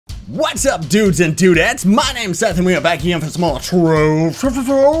What's up, dudes and dudettes? My name's Scythe, and we are back again for some more Trove.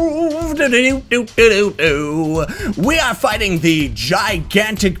 We are fighting the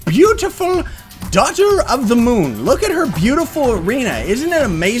gigantic, beautiful Daughter of the Moon. Look at her beautiful arena. Isn't it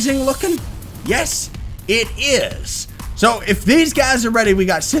amazing looking? Yes, it is. So if these guys are ready, we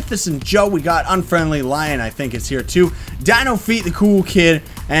got Scythe and Joe, we got Unfriendly Lion, I think is here too, Dino Feet the Cool Kid,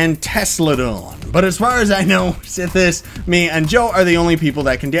 and Tesladon. But as far as I know, Scythe, me, and Joe are the only people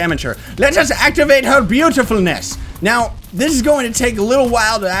that can damage her. Let us activate her beautifulness. Now, this is going to take a little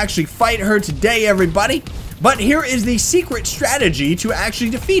while to actually fight her today, everybody. But here is the secret strategy to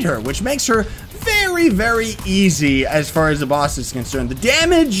actually defeat her, which makes her very, very easy as far as the boss is concerned. The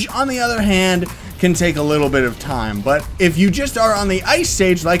damage, on the other hand, can take a little bit of time. But if you just are on the ice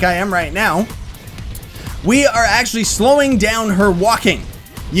stage like I am right now, we are actually slowing down her walking.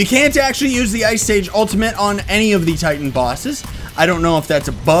 You can't actually use the Ice Stage Ultimate on any of the Titan bosses. I don't know if that's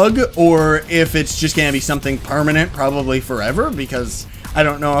a bug or if it's just going to be something permanent, probably forever, because I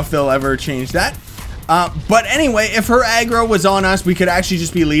don't know if they'll ever change that. But anyway, if her aggro was on us, we could actually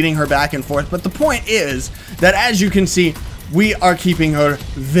just be leading her back and forth. But the point is that, as you can see, we are keeping her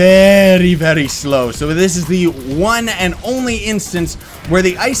very, very slow. So this is the one and only instance where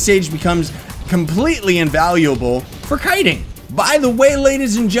the Ice Sage becomes completely invaluable for kiting. By the way,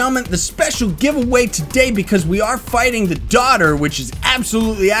 ladies and gentlemen, the special giveaway today, because we are fighting the daughter, which is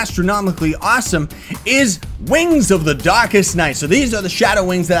absolutely astronomically awesome, is Wings of the Darkest Night. So these are the shadow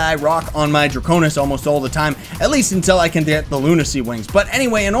wings that I rock on my Draconis almost all the time, at least until I can get the Lunacy wings. But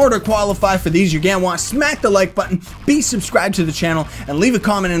anyway, in order to qualify for these, you're gonna want to smack the like button, be subscribed to the channel, and leave a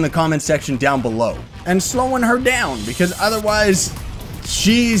comment in the comment section down below. And slowing her down, because otherwise,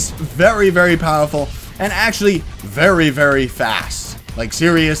 she's very, very powerful. And actually, very, very fast. Like,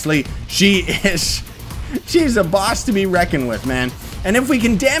 seriously, she's a boss to be reckoned with, man. And if we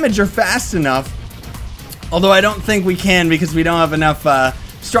can damage her fast enough, although I don't think we can because we don't have enough,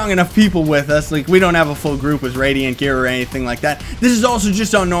 strong enough people with us. Like, we don't have a full group with Radiant gear or anything like that. This is also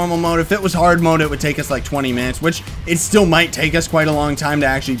just on normal mode. If it was hard mode, it would take us like 20 minutes, which it still might take us quite a long time to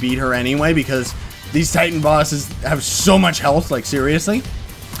actually beat her anyway, because these Titan bosses have so much health, like, seriously.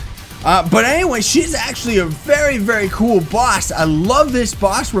 But anyway, she's actually a very, very cool boss. I love this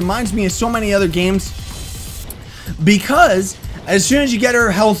boss. Reminds me of so many other games. Because as soon as you get her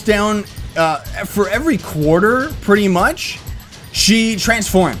health down, for every quarter, pretty much, she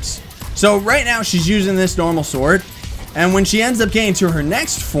transforms. So right now, she's using this normal sword. And when she ends up getting to her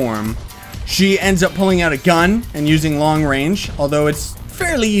next form, she ends up pulling out a gun and using long range. Although it's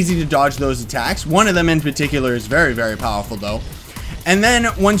fairly easy to dodge those attacks. One of them in particular is very, very powerful though. And then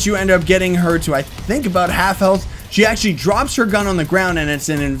once you end up getting her to, I think, about half health, she actually drops her gun on the ground, and it's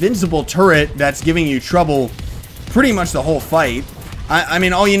an invincible turret that's giving you trouble pretty much the whole fight. I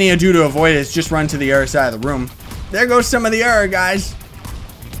mean, all you need to do to avoid it is just run to the other side of the room. There goes some of the error, guys.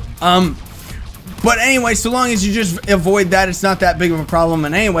 But anyway, so long as you just avoid that, it's not that big of a problem.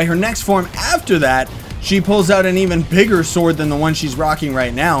 And anyway, her next form after that, she pulls out an even bigger sword than the one she's rocking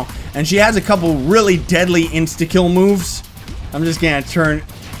right now. And she has a couple really deadly insta-kill moves. I'm just gonna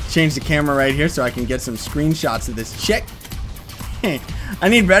change the camera right here so I can get some screenshots of this chick. I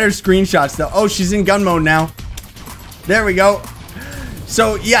need better screenshots though. Oh, she's in gun mode now. There we go.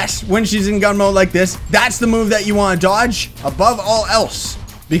 So yes, when she's in gun mode like this, that's the move that you want to dodge above all else,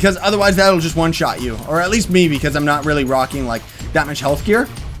 because otherwise that'll just one-shot you, or at least me, because I'm not really rocking like that much health gear.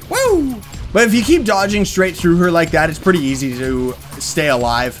 Woo! But if you keep dodging straight through her like that, it's pretty easy to stay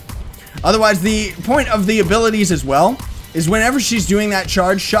alive. Otherwise, the point of the abilities as well is whenever she's doing that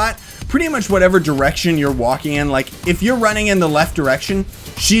charge shot, pretty much whatever direction you're walking in, like if you're running in the left direction,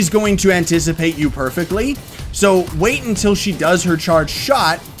 she's going to anticipate you perfectly. So wait until she does her charge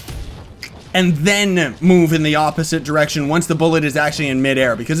shot and then move in the opposite direction once the bullet is actually in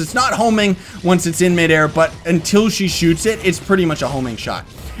midair, because it's not homing once it's in midair, but until she shoots it, it's pretty much a homing shot.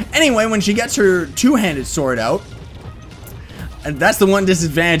 Anyway, when she gets her two-handed sword out, and that's the one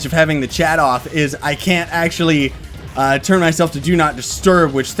disadvantage of having the chat off, is I can't actually turn myself to do not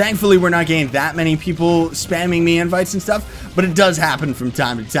disturb, which thankfully we're not getting that many people spamming me invites and stuff, but it does happen from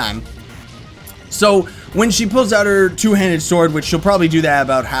time to time. So when she pulls out her two-handed sword, which she'll probably do that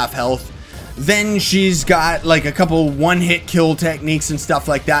about half health, then she's got like a couple one-hit kill techniques and stuff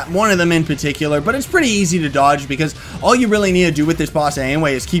like that, one of them in particular, but it's pretty easy to dodge because all you really need to do with this boss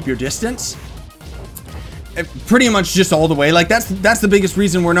anyway is keep your distance. Pretty much just all the way. Like that's the biggest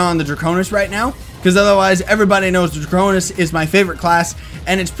reason we're not on the Draconis right now, because otherwise everybody knows the Draconis is my favorite class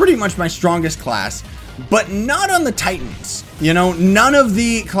and it's pretty much my strongest class. but not on the Titans. You know, none of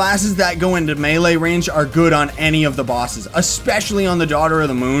the classes that go into melee range are good on any of the bosses, especially on the Daughter of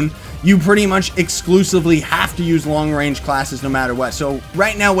the Moon. You pretty much exclusively have to use long range classes no matter what. So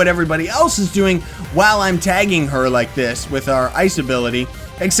right now what everybody else is doing while I'm tagging her like this with our ice ability,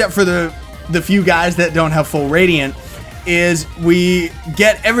 except for the few guys that don't have full radiant, is we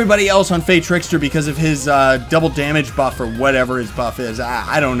get everybody else on Fey Trickster because of his double damage buff or whatever his buff is.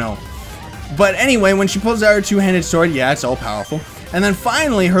 I don't know. But anyway, when she pulls out her two-handed sword, yeah, it's all powerful. And then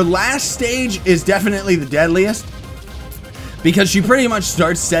finally, her last stage is definitely the deadliest, because she pretty much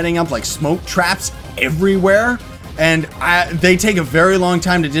starts setting up like smoke traps everywhere, and they take a very long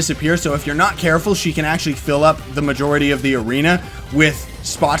time to disappear. So if you're not careful, she can actually fill up the majority of the arena with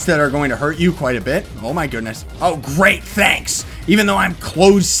spots that are going to hurt you quite a bit. Oh my goodness. Oh great, thanks. Even though I'm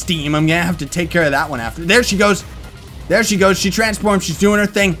closed Steam, I'm gonna have to take care of that one after. There she goes. There she goes. She transforms. She's doing her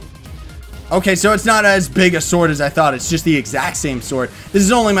thing. Okay, so it's not as big a sword as I thought. It's just the exact same sword. This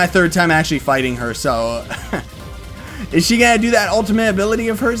is only my third time actually fighting her, so is she gonna do that ultimate ability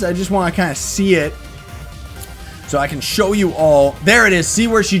of hers? I just want to kind of see it so I can show you all. There it is. See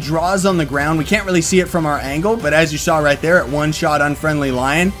where she draws on the ground? We can't really see it from our angle, but as you saw right there at one shot Unfriendly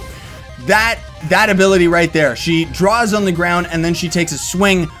Lion, that ability right there, she draws on the ground and then she takes a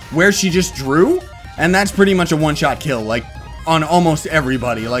swing where she just drew, and that's pretty much a one-shot kill, like on almost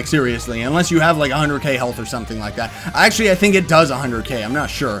everybody, like seriously, unless you have like 100k health or something like that. Actually, I think it does 100k. I'm not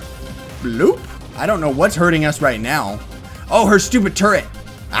sure. Bloop. I don't know what's hurting us right now. Oh, her stupid turret.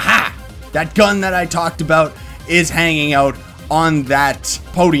 Aha! That gun that I talked about is hanging out on that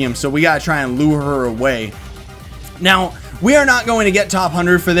podium, so we gotta try and lure her away. Now, we are not going to get top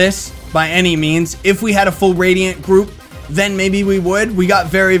 100 for this by any means. If we had a full Radiant group, then maybe we would. We got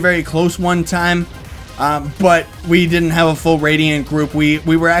very, very close one time, but we didn't have a full Radiant group. We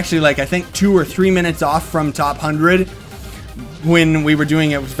were actually like, I think 2 or 3 minutes off from top 100 when we were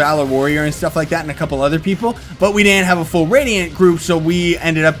doing it with Valor Warrior and stuff like that and a couple other people, but we didn't have a full Radiant group, so we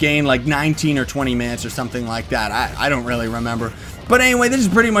ended up gaining like 19 or 20 minutes or something like that. I don't really remember. But anyway, this is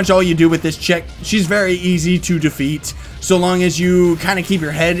pretty much all you do with this chick. She's very easy to defeat, so long as you kind of keep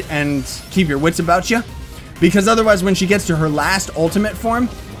your head and keep your wits about you, because otherwise when she gets to her last ultimate form,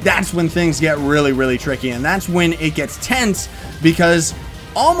 that's when things get really, really tricky, and that's when it gets tense, because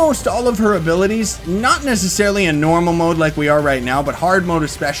almost all of her abilities, not necessarily in normal mode like we are right now, but hard mode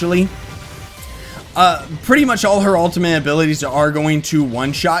especially, pretty much all her ultimate abilities are going to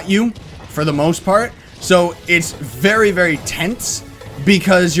one-shot you for the most part. So it's very, very tense,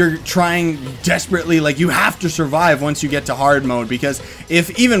 because you're trying desperately, like you have to survive once you get to hard mode, because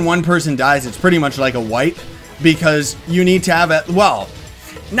if even one person dies, it's pretty much like a wipe, because you need to have well,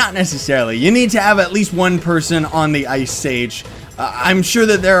 not necessarily. You need to have at least one person on the ice stage. I'm sure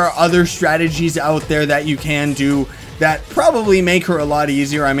that there are other strategies out there that you can do that probably make her a lot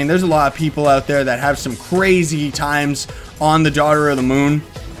easier. I mean, there's a lot of people out there that have some crazy times on the Daughter of the Moon,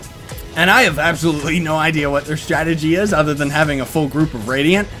 and I have absolutely no idea what their strategy is other than having a full group of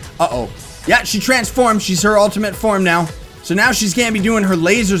Radiant. Uh-oh. Yeah, she transformed. She's her ultimate form now. So now she's going to be doing her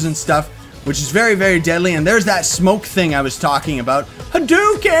lasers and stuff, which is very, very deadly. And there's that smoke thing I was talking about.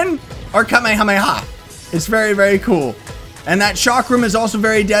 Hadouken! Or Kamehameha. It's very, very cool. And that chakram is also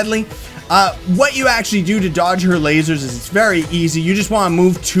very deadly. What you actually do to dodge her lasers is it's very easy. You just want to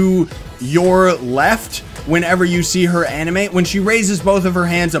move to your left whenever you see her animate. When she raises both of her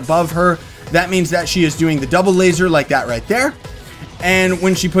hands above her, that means that she is doing the double laser like that right there. And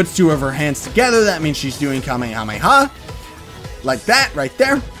when she puts two of her hands together, that means she's doing Kamehameha like that right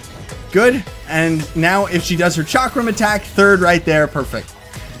there. Good. And now if she does her chakram attack, third right there, perfect.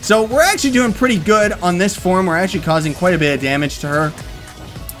 So we're actually doing pretty good on this form. We're actually causing quite a bit of damage to her.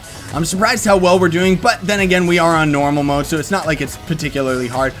 I'm surprised how well we're doing, but then again, we are on normal mode, so it's not like it's particularly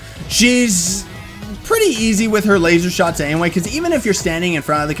hard. She's pretty easy with her laser shots anyway, because even if you're standing in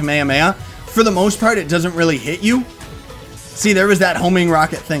front of the Kamehameha, for the most part, it doesn't really hit you. See, there was that homing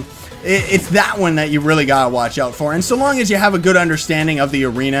rocket thing. It's that one that you really gotta watch out for, and so long as you have a good understanding of the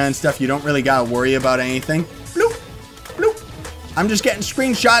arena and stuff, you don't really gotta worry about anything. Bloop, bloop. I'm just getting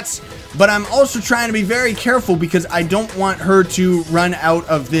screenshots, but I'm also trying to be very careful because I don't want her to run out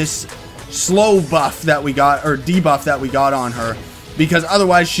of this slow buff that we got, or debuff that we got on her, because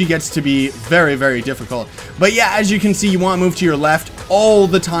otherwise she gets to be very, very difficult. But yeah, as you can see, you want to move to your left all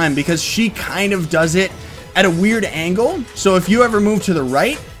the time because she kind of does it at a weird angle. So if you ever move to the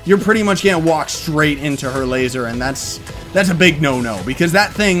right, you're pretty much gonna walk straight into her laser, and that's a big no-no, because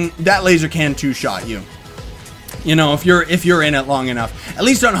that laser can two-shot you. You know, if you're in it long enough. At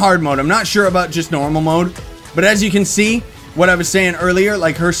least on hard mode. I'm not sure about just normal mode, but as you can see, what I was saying earlier,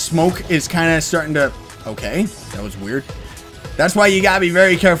 like her smoke is kind of starting to Okay, that was weird. That's why you gotta be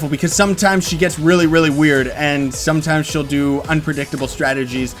very careful, because sometimes she gets really, really weird, and sometimes she'll do unpredictable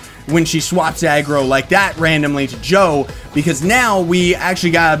strategies when she swaps aggro like that randomly to Joe, because now we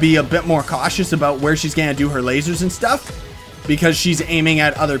actually gotta be a bit more cautious about where she's gonna do her lasers and stuff, because she's aiming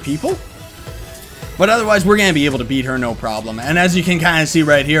at other people. But otherwise, we're gonna be able to beat her no problem. And as you can kind of see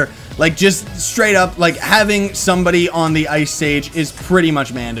right here, like, just straight up, like, having somebody on the ice stage is pretty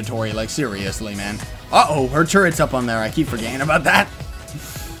much mandatory. Like, seriously, man. Uh-oh, her turret's up on there. I keep forgetting about that.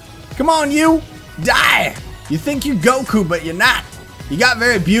 Come on, you! Die! You think you're Goku, but you're not. You got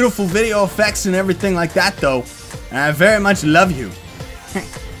very beautiful video effects and everything like that, though. And I very much love you.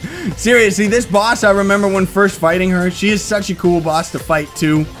 Seriously, this boss, I remember when first fighting her. She is such a cool boss to fight,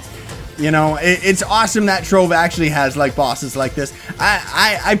 too. You know, it's awesome that Trove actually has, like, bosses like this.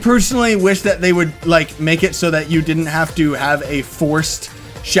 I personally wish that they would, like, make it so that you didn't have to have a forced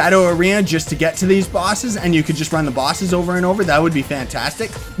shadow arena just to get to these bosses, and you could just run the bosses over and over. That would be fantastic.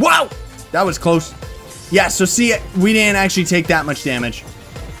 Whoa! That was close. Yeah, so see, we didn't actually take that much damage.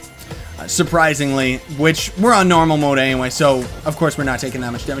 Surprisingly, which we're on normal mode anyway, so of course we're not taking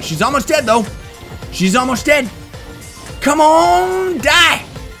that much damage. She's almost dead, though. She's almost dead. Come on, die!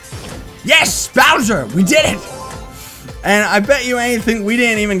 Yes, Bowser, we did it! And I bet you anything we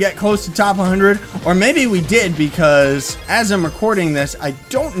didn't even get close to top 100, or maybe we did, because as I'm recording this, I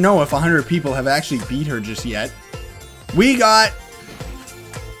don't know if 100 people have actually beat her just yet. We got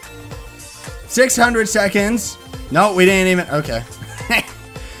 600 seconds. No, we didn't even, okay.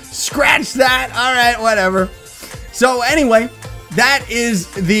 Scratch that, all right, whatever. So anyway, that is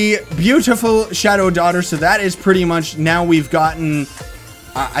the beautiful Shadow Daughter, so that is pretty much, now we've gotten,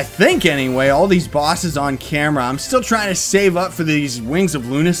 I think anyway, all these bosses on camera. I'm still trying to save up for these Wings of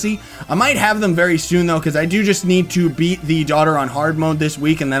Lunacy. I might have them very soon though, because I do just need to beat the Daughter on hard mode this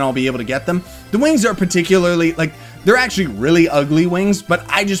week, and then I'll be able to get them. The wings are particularly, like, they're actually really ugly wings, but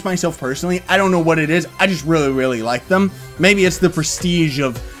I just myself personally, I don't know what it is. I just really, really like them. Maybe it's the prestige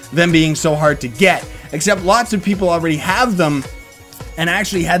of them being so hard to get, except lots of people already have them, and I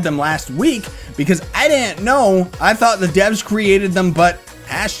actually had them last week because I didn't know. I thought the devs created them, but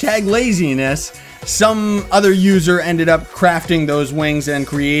hashtag laziness, some other user ended up crafting those wings and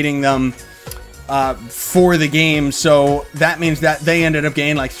creating them for the game, so that means that they ended up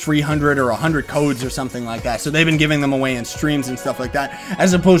getting like 300 or 100 codes or something like that. So they've been giving them away in streams and stuff like that,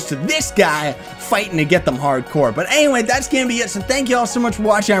 as opposed to this guy fighting to get them hardcore. But anyway, that's gonna be it. So thank you all so much for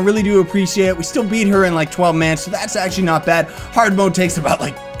watching. I really do appreciate it. We still beat her in like 12 minutes, so that's actually not bad. Hard mode takes about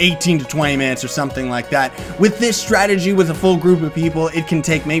like 18 to 20 minutes or something like that. With this strategy, with a full group of people, it can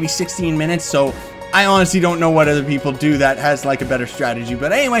take maybe 16 minutes. So I honestly don't know what other people do that has like a better strategy.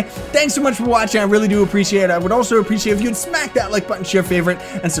 But anyway, thanks so much for watching. I really do appreciate it. I would also appreciate if you'd smack that like button, share, favorite,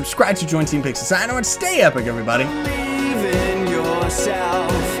 and subscribe to join Team Pixel. I know, and stay epic, everybody. Believe in yourself.